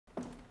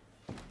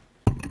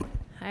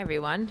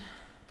everyone.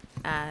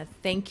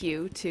 Thank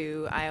you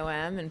to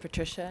IOM and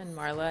Patricia and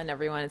Marla and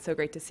everyone. It's so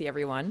great to see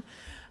everyone.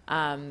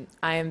 I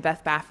am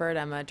Beth Bafford.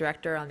 I'm a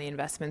director on the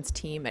investments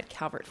team at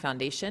Calvert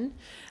Foundation,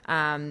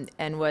 and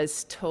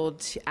was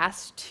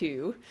asked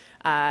to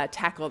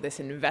tackle this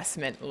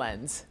investment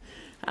lens.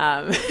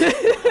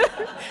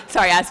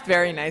 Sorry, asked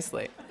very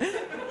nicely.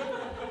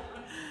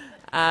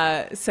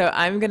 So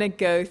I'm going to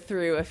go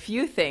through a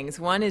few things.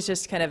 One is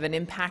just kind of an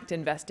impact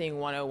investing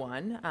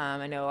 101.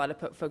 I know a lot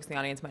of folks in the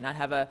audience might not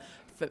have a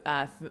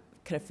kind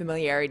of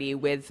familiarity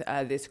with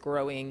this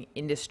growing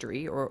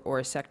industry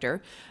or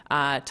sector.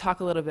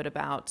 Talk a little bit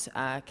about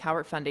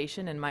Calvert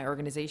Foundation and my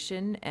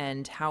organization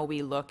and how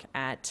we look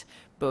at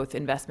both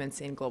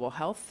investments in global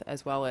health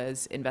as well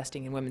as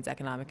investing in women's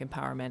economic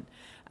empowerment,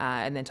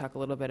 and then talk a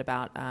little bit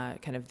about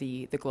kind of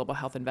the global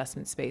health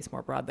investment space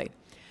more broadly.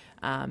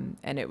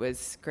 And it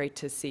was great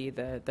to see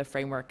the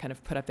framework kind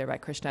of put up there by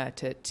Krishna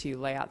to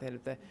lay out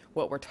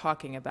what we're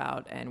talking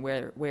about and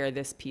where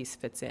this piece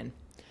fits in.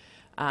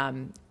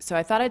 So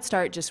I thought I'd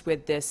start just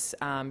with this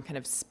kind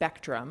of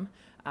spectrum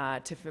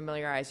to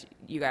familiarize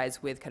you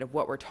guys with kind of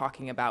what we're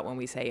talking about when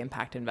we say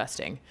impact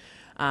investing.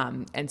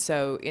 And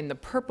so in the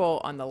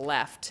purple on the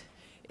left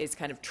is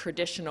kind of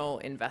traditional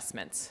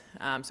investments.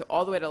 So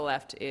all the way to the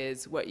left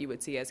is what you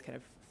would see as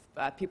kind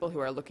of people who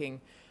are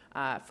looking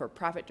for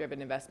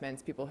profit-driven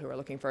investments, people who are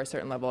looking for a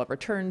certain level of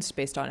returns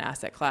based on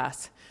asset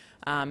class.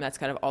 That's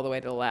kind of all the way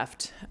to the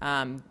left.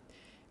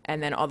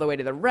 And then all the way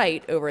to the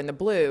right, over in the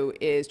blue,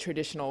 is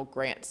traditional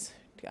grants,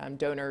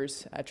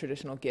 donors,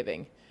 traditional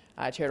giving,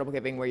 charitable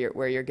giving,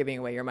 where you're giving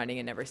away your money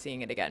and never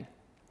seeing it again.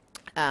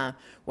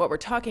 What we're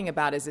talking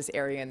about is this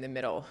area in the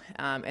middle,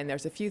 and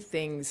there's a few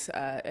things,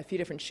 a few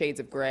different shades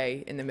of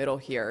gray in the middle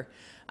here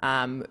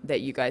that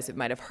you guys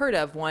might have heard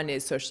of. One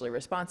is socially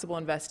responsible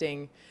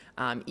investing,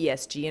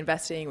 ESG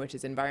investing, which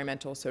is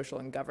environmental, social,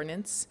 and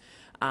governance.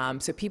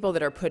 So people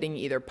that are putting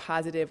either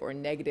positive or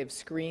negative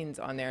screens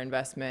on their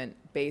investment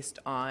based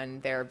on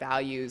their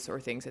values or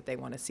things that they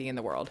want to see in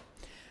the world.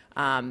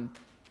 And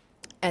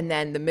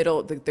then the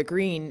middle, the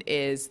green,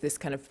 is this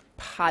kind of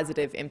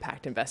positive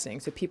impact investing.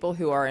 So people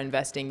who are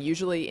investing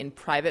usually in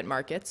private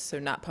markets, so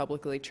not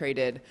publicly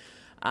traded,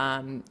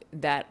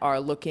 that are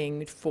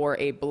looking for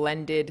a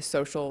blended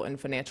social and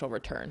financial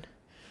return.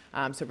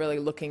 So really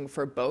looking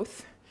for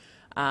both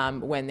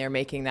when they're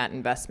making that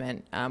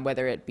investment,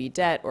 whether it be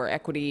debt or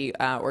equity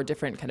or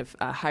different kind of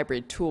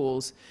hybrid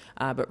tools,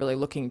 but really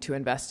looking to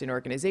invest in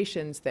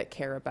organizations that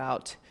care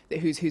about,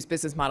 whose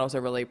business models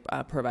are really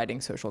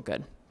providing social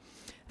good.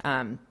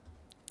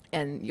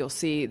 And you'll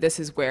see this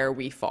is where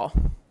we fall.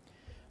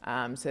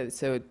 So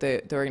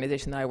the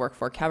organization that I work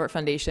for, Calvert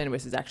Foundation,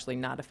 which is actually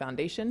not a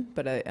foundation,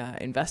 but an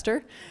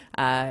investor,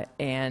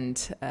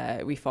 and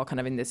we fall kind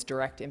of in this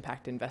direct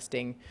impact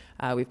investing.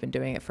 We've been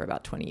doing it for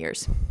about 20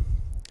 years.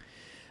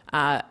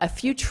 A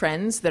few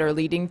trends that are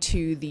leading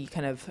to the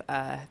kind of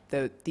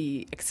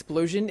the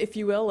explosion, if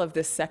you will, of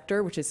this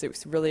sector, which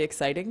is really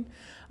exciting.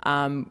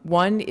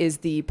 One is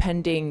the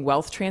pending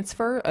wealth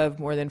transfer of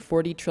more than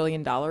 $40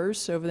 trillion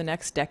over the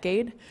next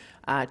decade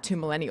to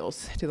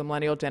millennials, to the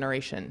millennial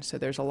generation. So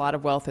there's a lot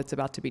of wealth that's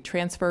about to be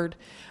transferred.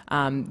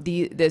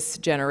 This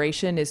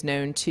generation is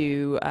known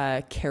to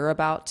care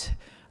about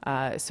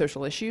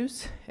social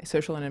issues,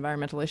 social and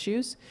environmental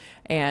issues,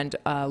 and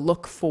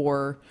look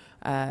for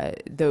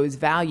those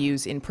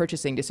values in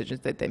purchasing decisions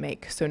that they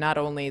make. So not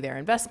only their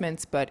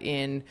investments, but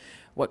in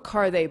what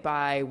car they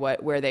buy,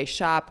 where they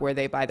shop, where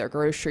they buy their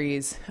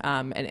groceries,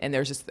 and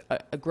there's just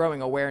a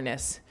growing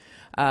awareness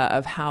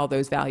of how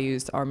those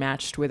values are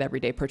matched with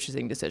everyday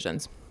purchasing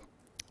decisions.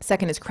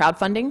 Second is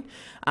crowdfunding,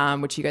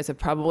 which you guys have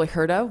probably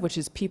heard of, which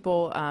is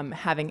people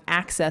having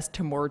access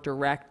to more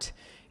direct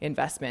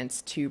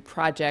investments to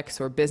projects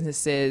or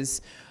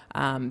businesses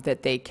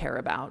that they care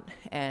about.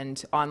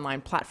 And online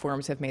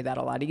platforms have made that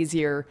a lot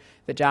easier.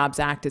 The Jobs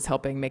Act is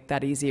helping make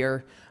that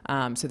easier.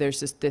 So there's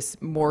just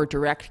this more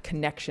direct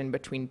connection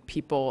between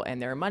people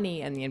and their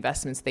money and the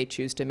investments they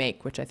choose to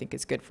make, which I think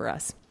is good for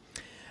us.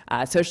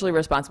 Socially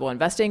responsible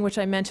investing, which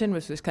I mentioned,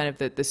 which was kind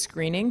of the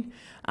screening,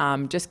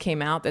 just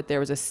came out that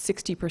there was a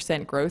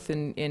 60% growth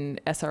in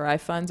SRI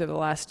funds over the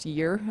last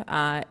year,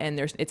 and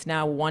it's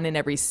now $1 in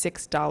every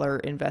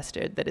 $6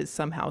 invested that is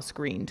somehow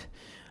screened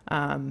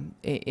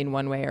in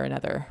one way or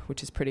another,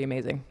 which is pretty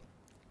amazing.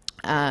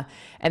 And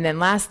then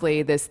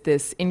lastly,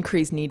 this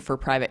increased need for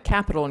private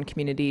capital in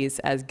communities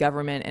as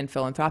government and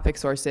philanthropic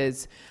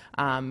sources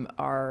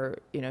are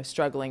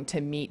struggling to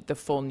meet the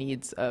full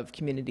needs of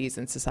communities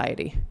and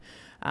society.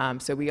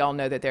 So we all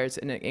know that there's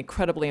an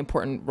incredibly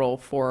important role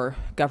for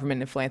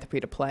government and philanthropy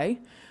to play,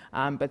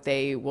 but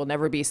they will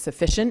never be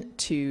sufficient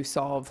to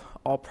solve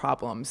all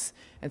problems.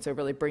 And so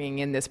really bringing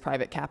in this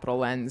private capital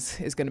lens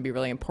is going to be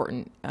really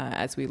important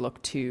as we look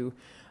to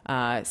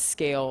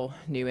scale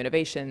new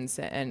innovations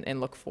and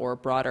look for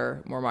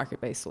broader, more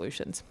market-based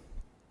solutions.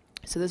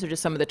 So those are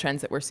just some of the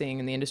trends that we're seeing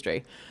in the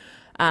industry.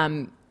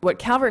 What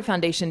Calvert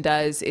Foundation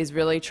does is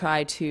really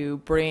try to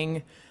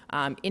bring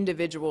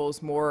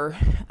individuals more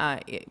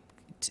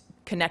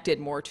connected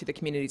more to the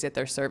communities that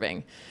they're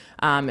serving.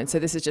 And so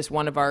this is just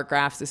one of our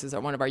graphs. This is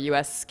one of our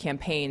U.S.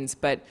 campaigns,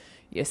 but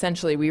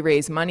essentially we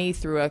raise money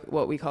through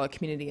what we call a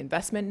community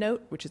investment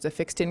note, which is a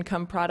fixed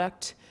income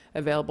product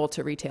available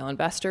to retail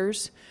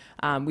investors.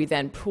 We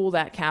then pool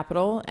that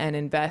capital and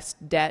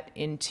invest debt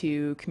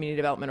into community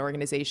development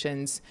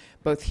organizations,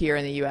 both here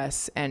in the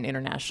U.S. and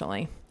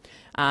internationally.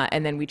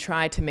 And then we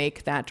try to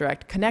make that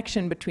direct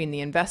connection between the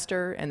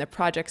investor and the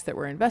projects that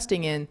we're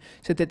investing in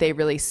so that they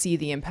really see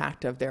the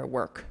impact of their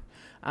work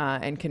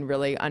and can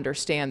really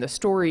understand the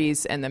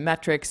stories and the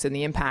metrics and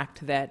the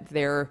impact that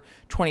their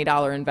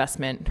 $20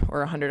 investment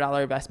or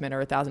 $100 investment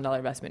or $1,000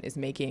 investment is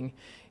making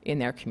in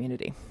their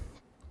community.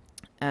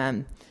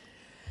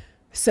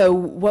 So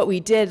what we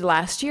did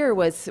last year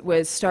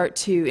was start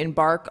to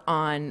embark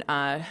on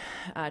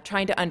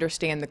trying to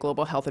understand the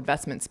global health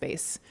investment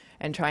space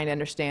and trying to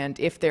understand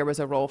if there was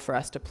a role for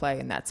us to play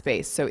in that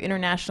space. So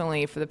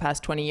internationally, for the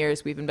past 20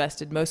 years, we've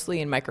invested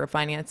mostly in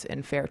microfinance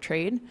and fair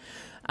trade.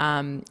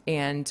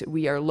 And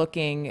we are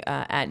looking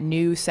at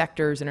new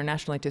sectors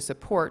internationally to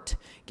support,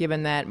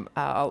 given that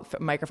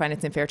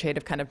microfinance and fair trade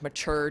have kind of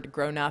matured,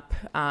 grown up,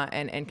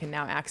 and can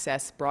now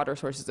access broader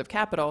sources of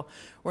capital.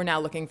 We're now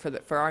looking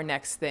for our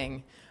next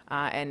thing.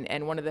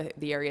 And one of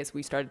the areas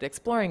we started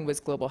exploring was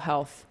global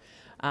health.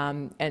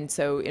 And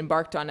so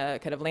embarked on a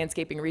kind of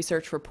landscaping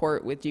research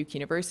report with Duke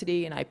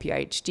University and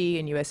IPIHD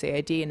and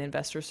USAID and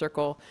Investor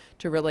Circle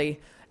to really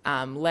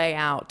lay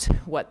out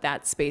what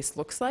that space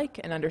looks like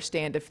and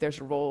understand if there's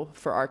a role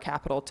for our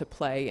capital to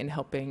play in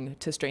helping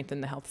to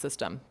strengthen the health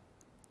system.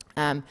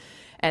 And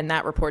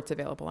that report's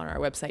available on our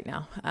website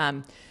now.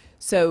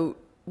 So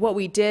what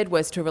we did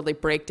was to really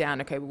break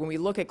down, okay, when we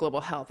look at global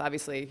health,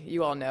 obviously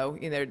you all know,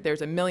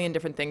 there's a million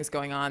different things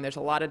going on. There's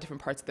a lot of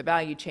different parts of the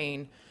value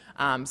chain.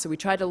 So we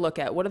tried to look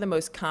at what are the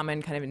most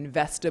common kind of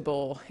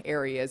investable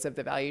areas of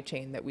the value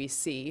chain that we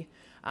see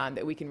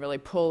that we can really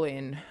pull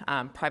in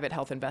private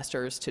health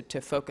investors to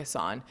focus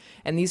on.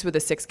 And these were the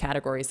 6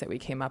 categories that we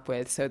came up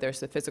with. So there's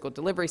the physical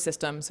delivery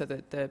system, so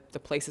the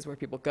places where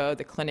people go,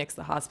 the clinics,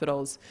 the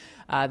hospitals,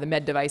 the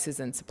med devices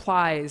and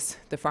supplies,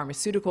 the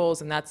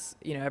pharmaceuticals, and that's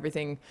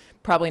everything,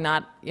 probably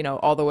not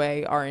all the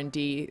way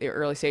R&D,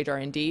 early stage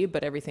R&D,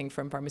 but everything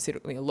from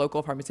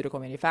local pharmaceutical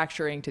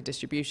manufacturing to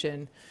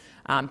distribution.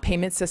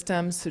 Payment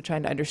systems, so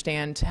trying to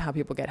understand how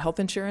people get health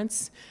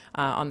insurance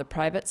on the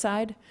private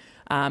side.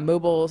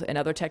 Mobiles and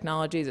other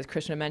technologies, as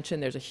Krishna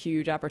mentioned, there's a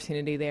huge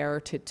opportunity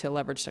there to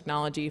leverage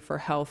technology for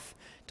health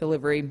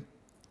delivery.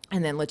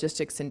 And then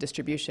logistics and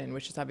distribution,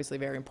 which is obviously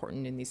very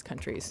important in these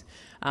countries.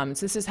 So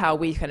this is how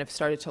we kind of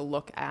started to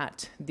look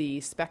at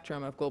the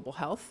spectrum of global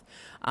health.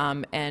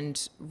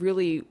 And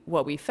really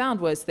what we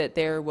found was that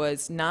there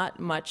was not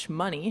much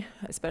money,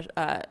 especially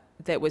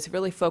that was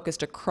really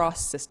focused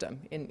across system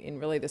in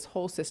really this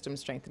whole system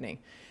strengthening.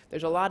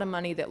 There's a lot of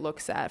money that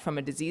looks at from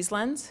a disease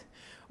lens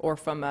or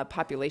from a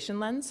population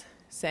lens,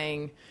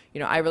 saying,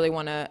 I really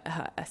want to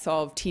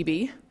solve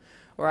TB,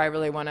 or I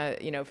really want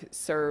to,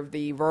 serve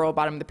the rural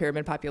bottom of the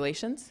pyramid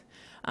populations.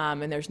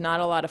 And there's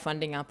not a lot of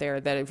funding out there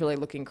that is really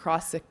looking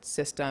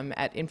cross-system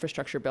at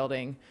infrastructure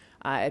building,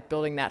 at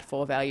building that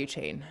full value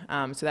chain.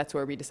 So that's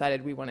where we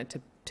decided we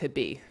wanted to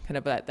be, kind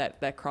of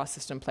that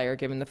cross-system player,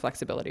 given the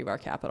flexibility of our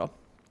capital.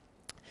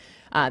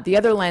 The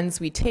other lens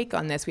we take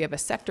on this, we have a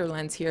sector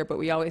lens here, but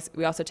we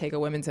also take a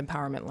women's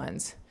empowerment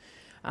lens.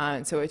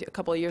 And so a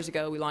couple of years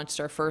ago, we launched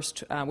our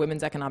first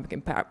women's economic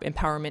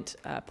empowerment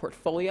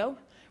portfolio,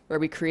 where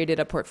we created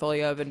a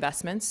portfolio of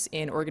investments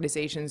in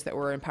organizations that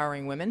were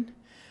empowering women,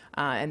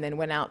 and then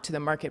went out to the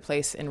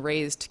marketplace and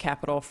raised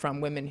capital from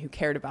women who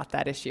cared about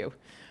that issue.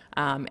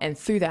 And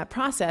through that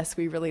process,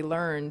 we really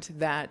learned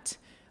that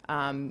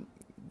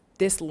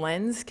this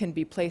lens can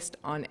be placed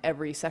on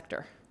every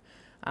sector.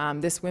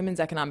 This women's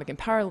economic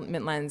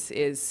empowerment lens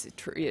is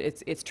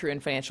it's true in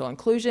financial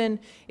inclusion,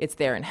 it's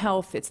there in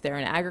health, it's there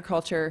in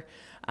agriculture,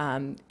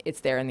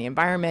 it's there in the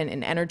environment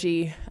and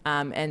energy.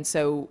 And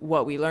so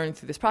what we learned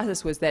through this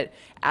process was that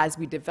as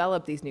we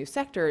develop these new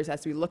sectors,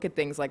 as we look at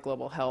things like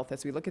global health,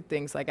 as we look at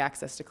things like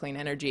access to clean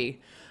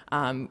energy,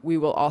 we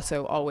will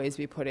also always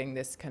be putting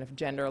this kind of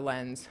gender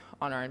lens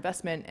on our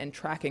investment and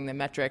tracking the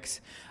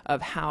metrics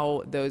of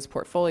how those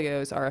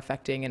portfolios are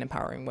affecting and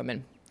empowering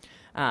women.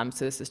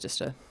 So this is just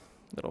a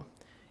little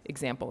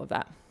example of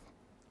that.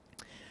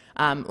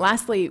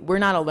 Lastly, we're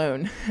not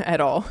alone at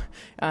all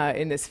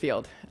in this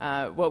field.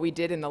 What we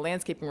did in the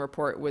landscaping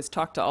report was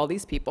talk to all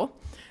these people.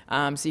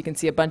 So you can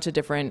see a bunch of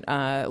different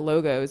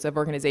logos of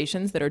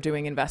organizations that are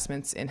doing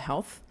investments in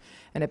health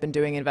and have been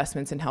doing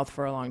investments in health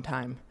for a long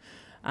time.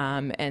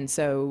 And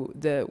so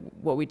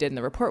what we did in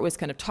the report was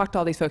kind of talk to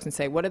all these folks and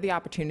say, what are the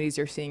opportunities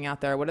you're seeing out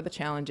there? What are the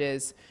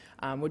challenges?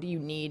 What do you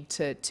need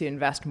to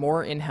invest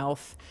more in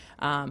health?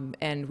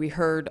 And we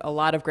heard a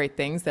lot of great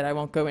things that I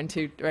won't go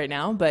into right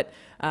now, but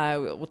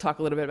we'll talk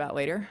a little bit about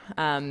later.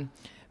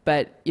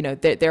 But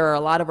there are a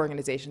lot of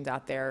organizations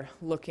out there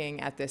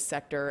looking at this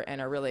sector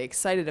and are really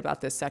excited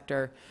about this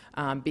sector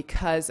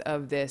because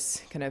of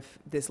this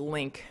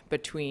link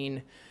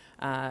between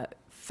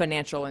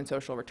financial and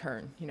social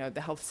return. You know, the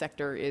health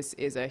sector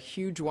is a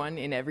huge one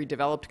in every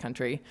developed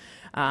country,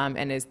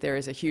 and there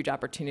is a huge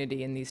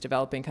opportunity in these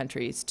developing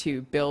countries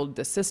to build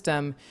the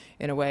system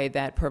in a way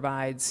that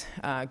provides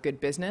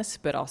good business,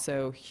 but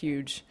also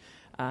huge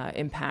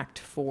impact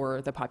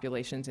for the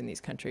populations in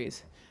these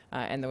countries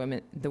and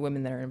the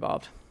women that are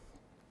involved.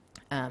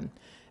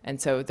 And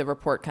so the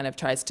report kind of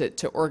tries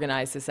to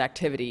organize this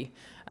activity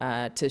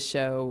to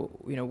show,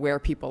 you know, where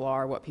people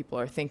are, what people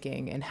are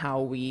thinking, and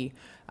how we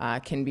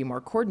can be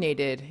more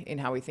coordinated in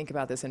how we think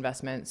about this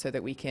investment so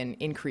that we can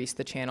increase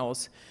the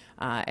channels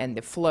and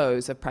the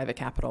flows of private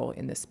capital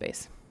in this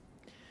space.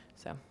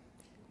 So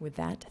with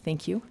that,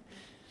 thank you.